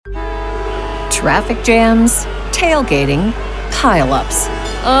Traffic jams, tailgating, pile-ups.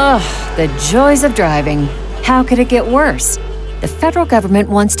 Ugh, the joys of driving. How could it get worse? The federal government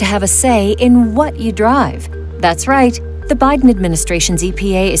wants to have a say in what you drive. That's right. The Biden administration's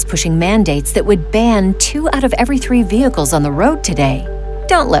EPA is pushing mandates that would ban 2 out of every 3 vehicles on the road today.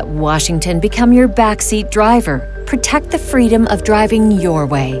 Don't let Washington become your backseat driver. Protect the freedom of driving your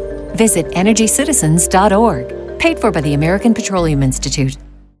way. Visit EnergyCitizens.org. Paid for by the American Petroleum Institute.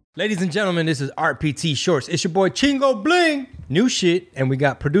 Ladies and gentlemen, this is RPT Shorts. It's your boy Chingo Bling. New shit, and we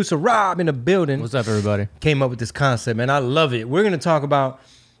got producer Rob in the building. What's up, everybody? Came up with this concept, man. I love it. We're going to talk about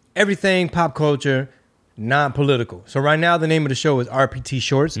everything pop culture, non-political. So right now, the name of the show is RPT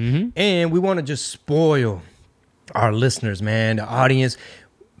Shorts, and we want to just spoil our listeners, man, the audience.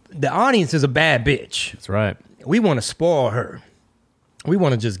 The audience is a bad bitch. That's right. We want to spoil her. We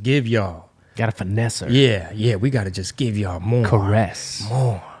want to just give y'all. Gotta finesse her. Yeah, we got to just give y'all more. Caress.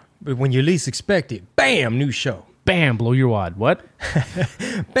 More. But when you least expect it, bam, new show. Bam, blow your wad. What?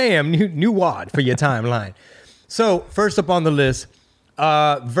 Bam, new wad for your timeline. So first up on the list,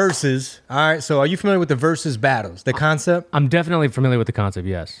 versus. All right, so are you familiar with the versus battles, the concept? I'm definitely familiar with the concept,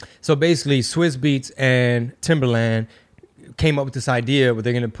 yes. So basically, Swizz Beatz and Timberland came up with this idea where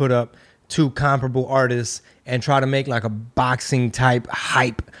they're going to put up 2 comparable artists and try to make like a boxing type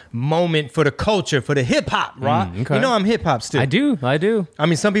hype moment for the culture, for the hip hop, right? Okay. You know I'm hip hop still. I do. I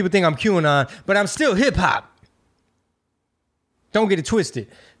mean, some people think I'm QAnon, but I'm still hip hop. Don't get it twisted.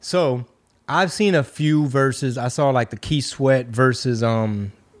 So I've seen a few verses. I saw like the Keith Sweat versus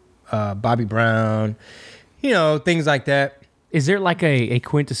Bobby Brown, you know, things like that. Is there like a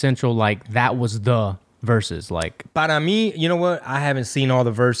quintessential, like, that was the verses? Like, Para mí, you know what? I haven't seen all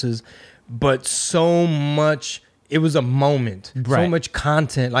the verses, but so much, it was a moment. So Right. much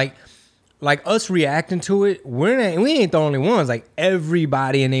content. Like us reacting to it, we ain't the only ones. Like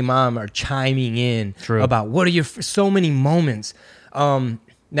everybody and their mom are chiming in True. about what are your so many moments.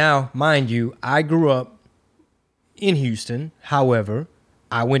 Now, mind you, I grew up in Houston. However,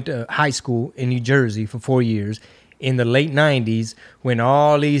 I went to high school in New Jersey for 4 years in the late 90s when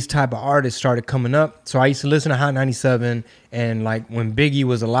all these type of artists started coming up. So I used to listen to Hot 97 and like when Biggie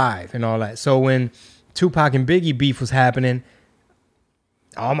was alive and all that. So when Tupac and Biggie beef was happening,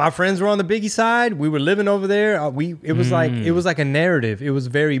 all my friends were on the Biggie side. We were living over there. It was like a narrative. It was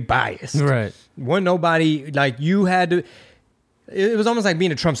very biased. right. Wasn't nobody like you had to. It was almost like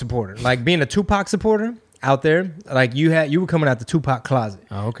being a Trump supporter, like being a Tupac supporter out there. Like you were coming out the Tupac closet.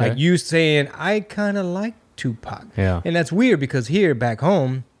 Oh, okay. Like you saying, I kind of like Tupac. Yeah. And that's weird because here back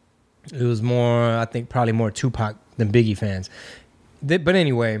home, it was more, I think probably more Tupac than Biggie fans. But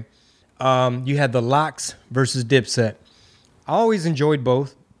anyway, you had the Lox versus Dipset. I always enjoyed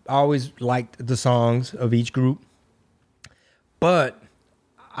both. I always liked the songs of each group. But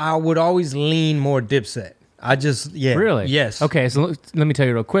I would always lean more Dipset. Really? Yes. Okay, so let me tell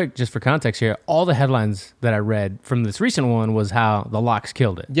you real quick, just for context here. All the headlines that I read from this recent one was how the Lox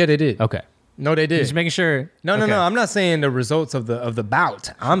killed it. Yeah, they did. Okay. No, they did. Just making sure. No. I'm not saying the results of the bout.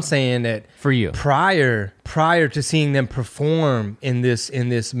 I'm saying that For you. prior to seeing them perform in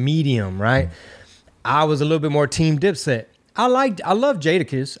this medium, right? I was a little bit more Team Dipset. I love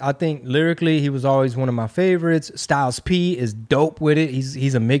Jadakiss. I think lyrically he was always one of my favorites. Styles P is dope with it.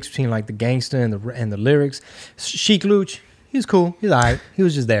 He's a mix between like the gangster and the lyrics. Sheik Luch, he's cool. He's all right. He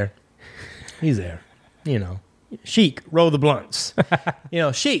was just there. He's there. You know, Sheik, roll the blunts. You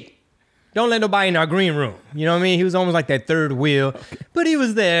know, Sheik. Don't let nobody in our green room. You know what I mean? He was almost like that third wheel, but he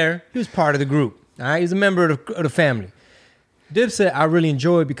was there. He was part of the group. All right, he's a member of the family. Dipset, I really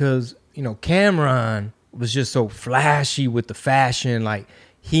enjoyed because, you know, Cameron was just so flashy with the fashion. Like,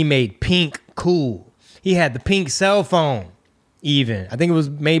 he made pink cool. He had the pink cell phone, even. I think it was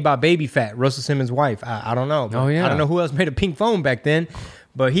made by Baby Fat, Russell Simmons' wife. I don't know. Oh, yeah. I don't know who else made a pink phone back then,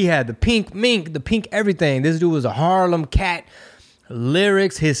 but he had the pink mink, the pink everything. This dude was a Harlem cat.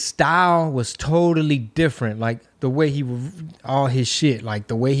 Lyrics, his style was totally different. Like the way he would, all his shit, like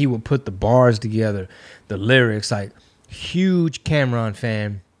the way he would put the bars together, the lyrics, like huge Cameron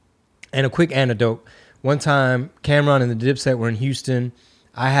fan. And a quick anecdote. One time, Cameron and the Dipset were in Houston.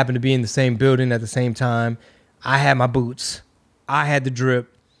 I happened to be in the same building at the same time. I had my boots. I had the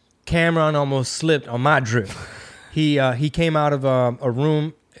drip. Cameron almost slipped on my drip. He came out of a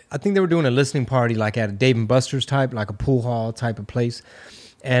room. I think they were doing a listening party like at a Dave & Buster's type, like a pool hall type of place.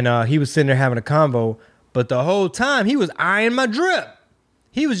 And he was sitting there having a convo. But the whole time, he was eyeing my drip.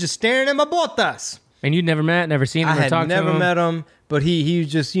 He was just staring at my botas. And you'd never seen him, I or talked to him? had never met him, but he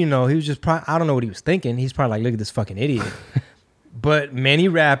was just, you know, I don't know what he was thinking. He's probably like, look at this fucking idiot. But many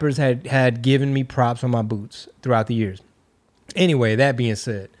rappers had given me props on my boots throughout the years. Anyway, that being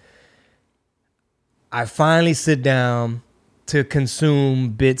said, I finally sit down to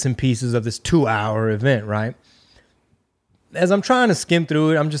consume bits and pieces of this 2-hour event, right? As I'm trying to skim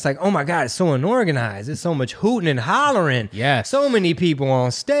through it, I'm just like, oh my God, it's so unorganized. There's so much hooting and hollering. Yes. So many people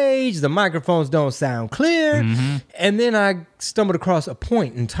on stage. The microphones don't sound clear. Mm-hmm. And then I stumbled across a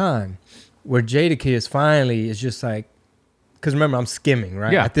point in time where Jadakiss finally is just like, because remember, I'm skimming,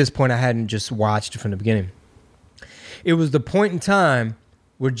 right? Yeah. At this point, I hadn't just watched it from the beginning. It was the point in time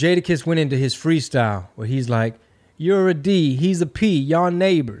where Jadakiss went into his freestyle, where he's like, you're a D, he's a P, y'all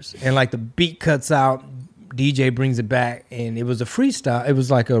neighbors. And like the beat cuts out, DJ brings it back, and it was a freestyle. It was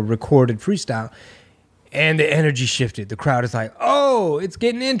like a recorded freestyle. And the energy shifted. The crowd is like, oh, it's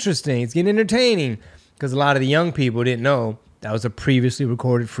getting interesting. It's getting entertaining. Because a lot of the young people didn't know that was a previously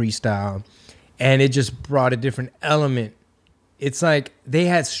recorded freestyle. And it just brought a different element. It's like they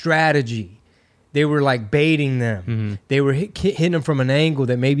had strategy. They were like baiting them. Mm-hmm. They were hitting them from an angle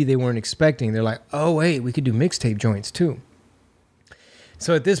that maybe they weren't expecting. They're like, oh, wait, we could do mixtape joints too.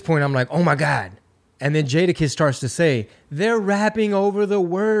 So at this point, I'm like, oh my God. And then Jadakiss starts to say, they're rapping over the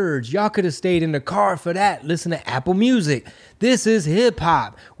words. Y'all could have stayed in the car for that. Listen to Apple Music. This is hip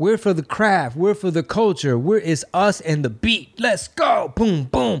hop. We're for the craft. We're for the culture. It's us and the beat. Let's go. Boom,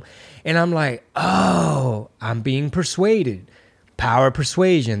 boom. And I'm like, oh, I'm being persuaded. Power of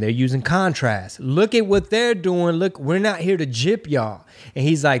persuasion. They're using contrast. Look at what they're doing. Look, we're not here to gyp y'all. And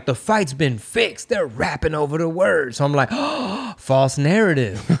he's like, the fight's been fixed. They're rapping over the words. So I'm like, oh, false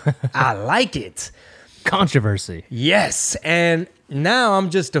narrative. I like it. Controversy. Yes. And now I'm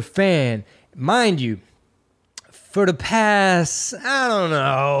just a fan. Mind you, for the past, I don't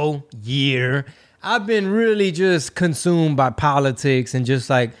know, year, I've been really just consumed by politics and just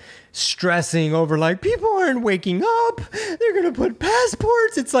like stressing over like people aren't waking up. They're going to put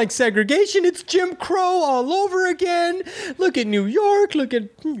passports. It's like segregation. It's Jim Crow all over again. Look at New York. Look at,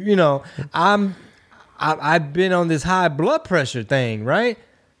 I've been on this high blood pressure thing, right?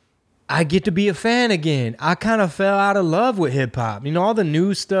 I get to be a fan again. I kind of fell out of love with hip hop. All the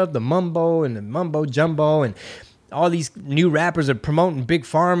new stuff, the mumbo and the mumbo jumbo, and all these new rappers are promoting Big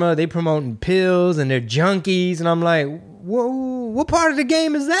Pharma. They promoting pills and they're junkies. And I'm like, whoa, what part of the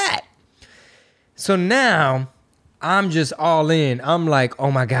game is that? So now I'm just all in. I'm like,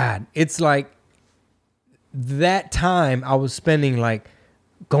 oh my God. It's like that time I was spending like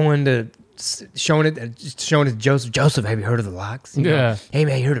going to showing it to Joseph. Joseph, have you heard of the Locks? Yeah. Hey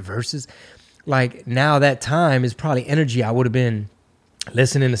man, you heard of Versus? Like now that time is probably energy I would have been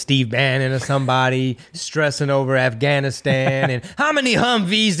listening to Steve Bannon or somebody, stressing over Afghanistan and how many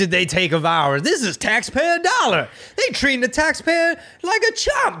Humvees did they take of ours? This is taxpayer dollar. They treating the taxpayer like a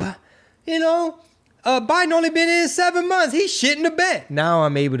chump. Biden only been in 7 months. He's shitting the bed. Now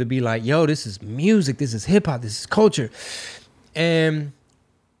I'm able to be like, yo, this is music. This is hip hop. This is culture. And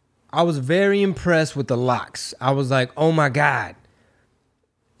I was very impressed with the Locks. I was like, oh my God.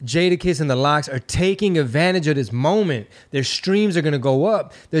 Jadakiss and the Locks are taking advantage of this moment. Their streams are going to go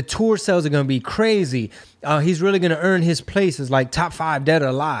up. Their tour sales are going to be crazy. He's really going to earn his place as like top 5 dead or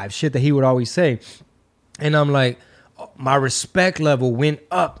alive, shit that he would always say. And I'm like, my respect level went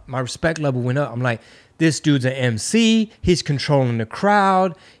up. I'm like, this dude's an MC. He's controlling the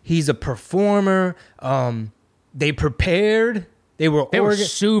crowd. He's a performer. They prepared. They were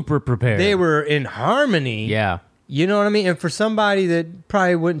super prepared. They were in harmony. Yeah. You know what I mean? And for somebody that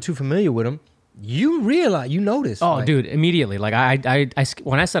probably wasn't too familiar with him, you notice. Oh, like, dude, immediately. Like I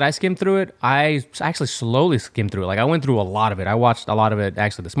when I said I skimmed through it, I actually slowly skimmed through it. Like I went through a lot of it. I watched a lot of it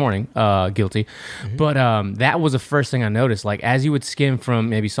actually this morning, guilty. Mm-hmm. But that was the first thing I noticed. Like as you would skim from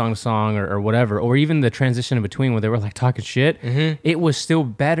maybe song to song or whatever, or even the transition in between where they were like talking shit, mm-hmm. It was still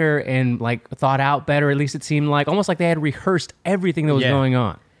better and like thought out better. At least it seemed like almost like they had rehearsed everything that was going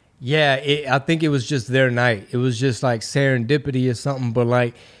on. Yeah, I think it was just their night. It was just like serendipity or something, but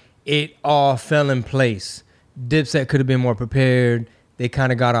like it all fell in place. Dipset could have been more prepared. They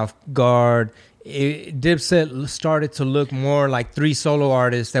kind of got off guard. Dipset started to look more like 3 solo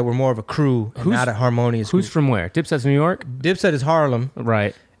artists that were more of a crew and not a harmonious Who's group. from where? Dipset's New York? Dipset is Harlem.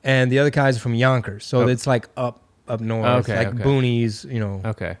 Right. And the other guys are from Yonkers. So it's like up north, boonies,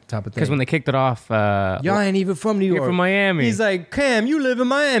 type of thing. Because when they kicked it off... y'all ain't even from New York. You're from Miami. He's like, Cam, you live in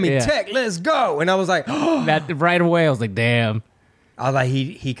Miami. Yeah. Tech, let's go. And I was like... that right away, I was like, damn. I was like,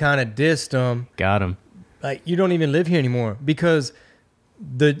 he kind of dissed him. Got him. Like, you don't even live here anymore. Because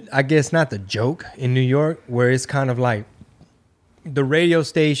I guess not the joke in New York, where it's kind of like the radio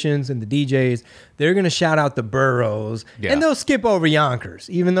stations and the DJs, they're going to shout out the boroughs. Yeah. And they'll skip over Yonkers,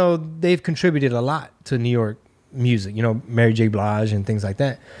 even though they've contributed a lot to New York music, Mary J. Blige and things like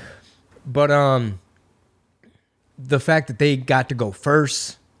that. But the fact that they got to go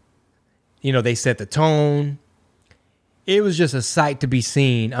first You know, they set the tone. It was just a sight to be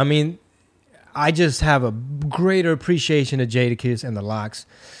seen. I mean, I just have a greater appreciation of Jadakiss and the Lox.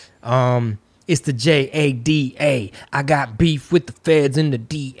 It's the JADA. I got beef with the feds and the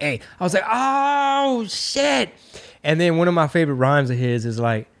DA. I was like, oh, shit. And then one of my favorite rhymes of his is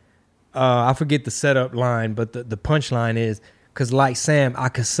like, I forget the setup line, but the punchline is, because like Sam, I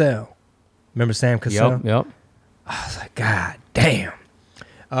could sell. Remember Sam Cassell? Yep. I was like, God damn.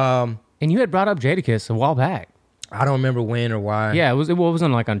 And you had brought up Jadakiss a while back. I don't remember when or why. Yeah, it was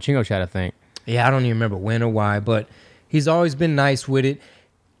on like on Chingo Chat, I think. Yeah, I don't even remember when or why, but he's always been nice with it.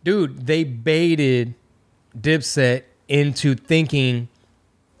 Dude, they baited Dipset into thinking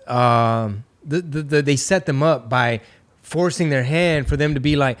they set them up by forcing their hand for them to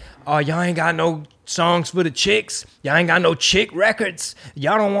be like, oh, y'all ain't got no songs for the chicks. Y'all ain't got no chick records.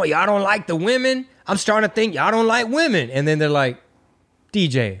 Y'all don't like the women. I'm starting to think y'all don't like women. And then they're like,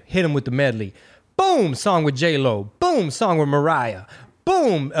 DJ, hit them with the medley. Boom, song with J-Lo. Boom, song with Mariah.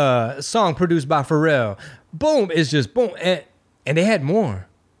 Boom, song produced by Pharrell. Boom, it's just boom. And they had more.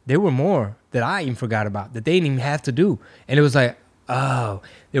 There were more that I even forgot about that they didn't even have to do. And it was like, oh,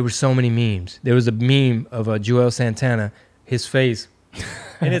 there were so many memes. There was a meme of Joel Santana, his face.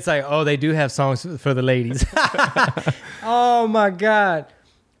 And it's like, oh, they do have songs for the ladies. Oh, my God.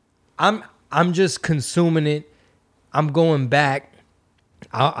 I'm just consuming it. I'm going back.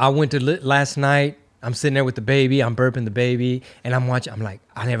 I went to last night. I'm sitting there with the baby. I'm burping the baby. And I'm watching. I'm like,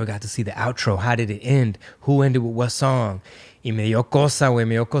 I never got to see the outro. How did it end? Who ended with what song? Y me dio cosa, güey,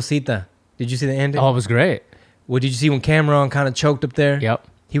 me dio cosita. Did you see the ending? Oh, it was great. Well, did you see when Cameron kind of choked up there? Yep.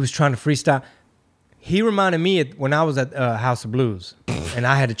 He was trying to freestyle. He reminded me when I was at House of Blues. And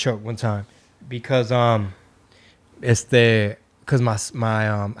I had to choke one time. Because my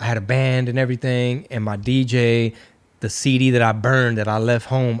I had a band and everything. And my DJ, the CD that I burned that I left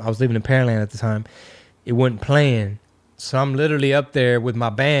home, I was living in Pearland at the time, it wasn't playing. So I'm literally up there with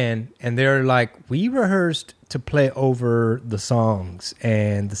my band, and they're like, we rehearsed to play over the songs,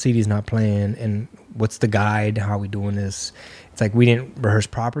 and the CD's not playing, and what's the guide? How are we doing this? It's like we didn't rehearse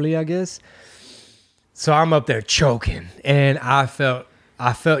properly, I guess. So I'm up there choking, and I felt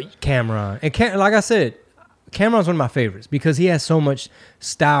Cameron. And like I said, Cameron's one of my favorites because he has so much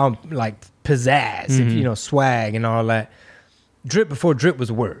style, like pizzazz, swag and all that. Drip before drip was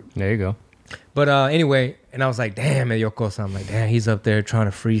a word. There you go. But anyway, and I was like, damn, Yokosa. I'm like, damn, he's up there trying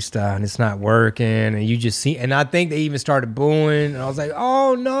to freestyle and it's not working. And you just see, and I think they even started booing. And I was like,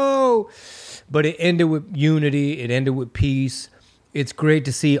 oh no. But it ended with unity. It ended with peace. It's great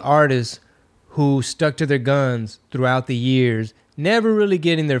to see artists who stuck to their guns throughout the years, never really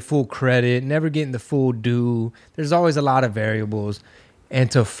getting their full credit, never getting the full due. There's always a lot of variables. And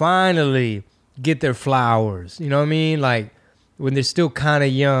to finally get their flowers, you know what I mean? Like, when they're still kind of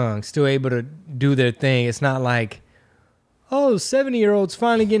young, still able to do their thing. It's not like, oh, 70-year-old's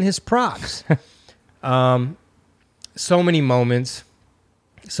finally getting his props. So many moments.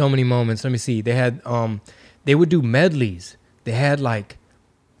 Let me see. They had, they would do medleys. They had like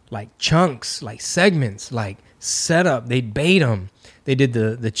chunks, like segments, like setup. They'd bait them. They did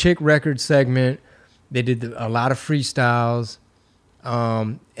the chick record segment. They did a lot of freestyles.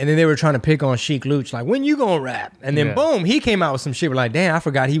 And then they were trying to pick on Sheek Louch, like, when you gonna rap? And then boom, he came out with some shit. We're like, damn, I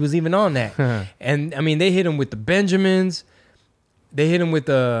forgot he was even on that. And I mean, they hit him with the Benjamins. They hit him with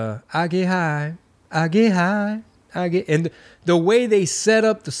the I get high, and the way they set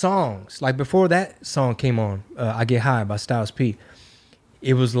up the songs, like before that song came on, I Get High by Styles P.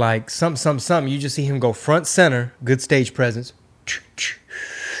 It was like something. You just see him go front center, good stage presence.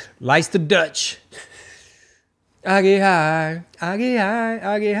 Lights the Dutch. I get high.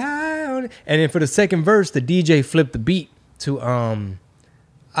 And then for the second verse, the DJ flipped the beat to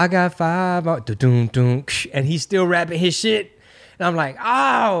I got five, and he's still rapping his shit. And I'm like,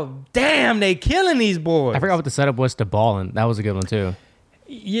 oh, damn, they killing these boys. I forgot what the setup was to Ballin'. That was a good one too.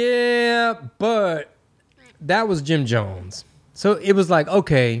 Yeah, but that was Jim Jones. So it was like,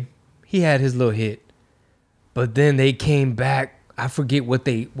 okay, he had his little hit. But then they came back. I forget what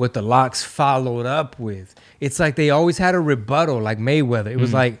the Lox followed up with. It's like they always had a rebuttal, like Mayweather. It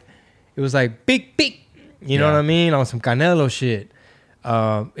was like big, you know what I mean, on some Canelo shit.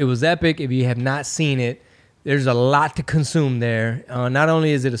 It was epic. If you have not seen it, there's a lot to consume there. Not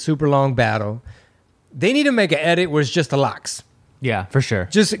only is it a super long battle, they need to make an edit where it's just the Lox. Yeah, for sure.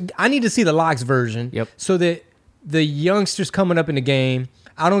 I need to see the Lox version. Yep. So that the youngsters coming up in the game,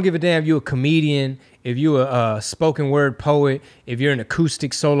 I don't give a damn if you're a comedian, if you're a spoken word poet, if you're an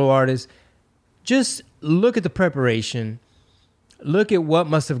acoustic solo artist, just look at the preparation. Look at what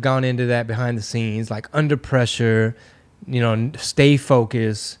must have gone into that behind the scenes, like under pressure, stay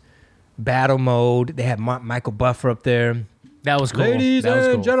focused. battle mode. They had Michael Buffer up there. That was cool. Ladies that was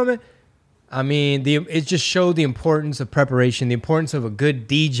and cool. gentlemen. I mean, it just showed the importance of preparation, the importance of a good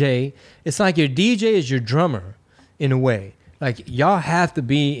DJ. It's like your DJ is your drummer in a way. Like, y'all have to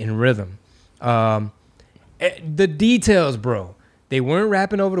be in rhythm. The details, bro. They weren't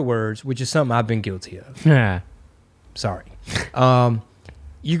rapping over the words, which is something I've been guilty of. Yeah. Sorry.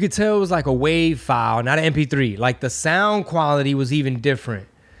 You could tell it was like a WAV file, not an MP3. Like, the sound quality was even different.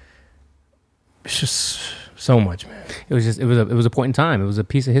 It's just so much, man. It was a point in time. It was a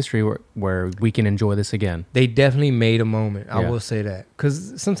piece of history where we can enjoy this again. They definitely made a moment. I will say that,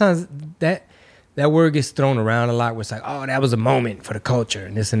 because sometimes that word gets thrown around a lot. Where it's like, oh, that was a moment for the culture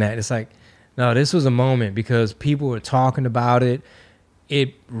and this and that. It's like, no, this was a moment because people were talking about it.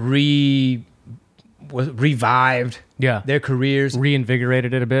 It revived their careers.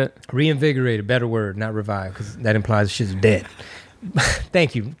 Reinvigorated it a bit. Reinvigorated, better word, not revived, because that implies shit's dead.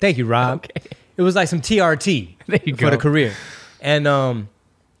 Thank you, Rob. Okay. It was like some TRT for the career. And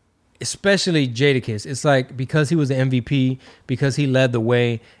especially Jadakiss, it's like, because he was the MVP, because he led the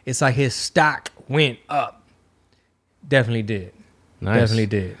way, it's like his stock went up. Definitely did. Nice. Definitely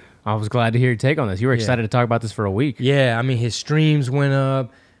did. I was glad to hear your take on this. You were excited to talk about this for a week. Yeah, I mean, his streams went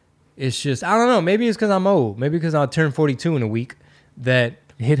up. It's just, I don't know, maybe it's because I'm old. Maybe because I'll turn 42 in a week that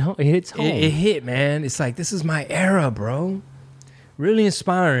It hits home. It hit, man. It's like, this is my era, bro. Really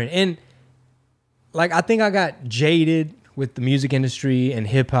inspiring. And like, I think I got jaded with the music industry and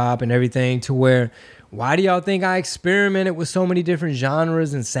hip hop and everything, to where, why do y'all think I experimented with so many different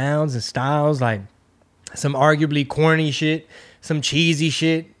genres and sounds and styles? Like, some arguably corny shit, some cheesy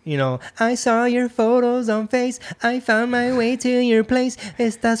shit, you know. I saw your photos on Face. I found my way to your place.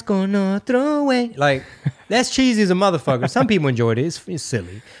 Estás con otro way. Like, that's cheesy as a motherfucker. Some people enjoyed it. It's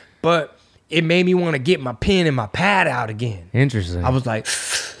silly. But it made me want to get my pen and my pad out again. Interesting. I was like,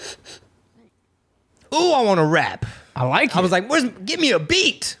 ooh, I want to rap. I like it. I was like, give me a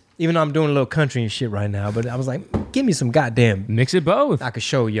beat. Even though I'm doing a little country and shit right now. But I was like, give me some goddamn. Mix it both. I could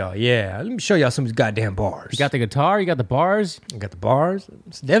show y'all. Yeah. Let me show y'all some goddamn bars. You got the guitar, you got the bars. I got the bars.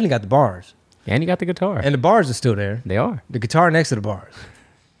 It's definitely got the bars. And you got the guitar. And the bars are still there. They are. The guitar next to the bars.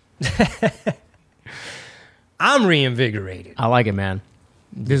 I'm reinvigorated. I like it, man.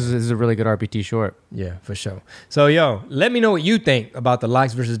 This is a really good RPT short. Yeah, for sure. So, yo, let me know what you think about the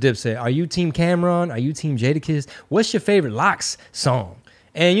Lox versus Dipset. Are you Team Cameron? Are you Team Jadakiss? What's your favorite Lox song?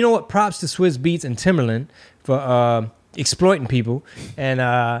 And you know what? Props to Swizz Beatz and Timberland for exploiting people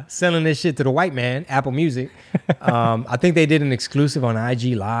and selling this shit to the white man, Apple Music. I think they did an exclusive on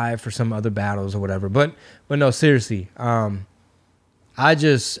IG Live for some other battles or whatever. But no, seriously, I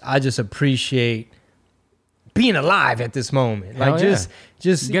just appreciate being alive at this moment. Like, just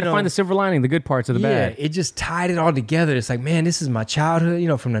you gotta find the silver lining, the good parts of the bad. It just tied it all together. It's like, man, this is my childhood, you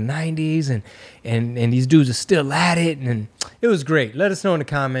know, from the 90s, and these dudes are still at it, and it was great. Let us know in the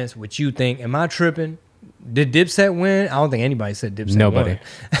comments what you think. Am I tripping? Did Dipset win? I don't think anybody said Dipset Nobody.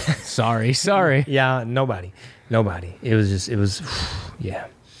 won. Sorry. Yeah, nobody. It was yeah.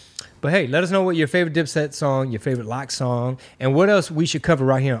 But hey, let us know what your favorite Dipset song, your favorite Lox song, and what else we should cover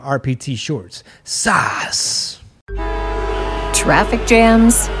right here on RPT Shorts. Sauce. Traffic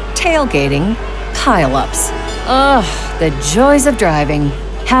jams, tailgating, pileups. Ugh, the joys of driving.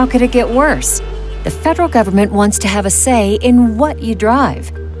 How could it get worse? The federal government wants to have a say in what you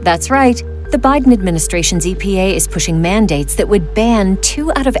drive. That's right. The Biden administration's EPA is pushing mandates that would ban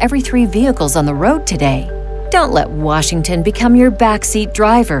 2 out of every 3 vehicles on the road today. Don't let Washington become your backseat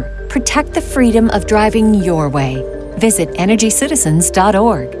driver. Protect the freedom of driving your way. Visit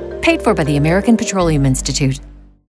EnergyCitizens.org. Paid for by the American Petroleum Institute.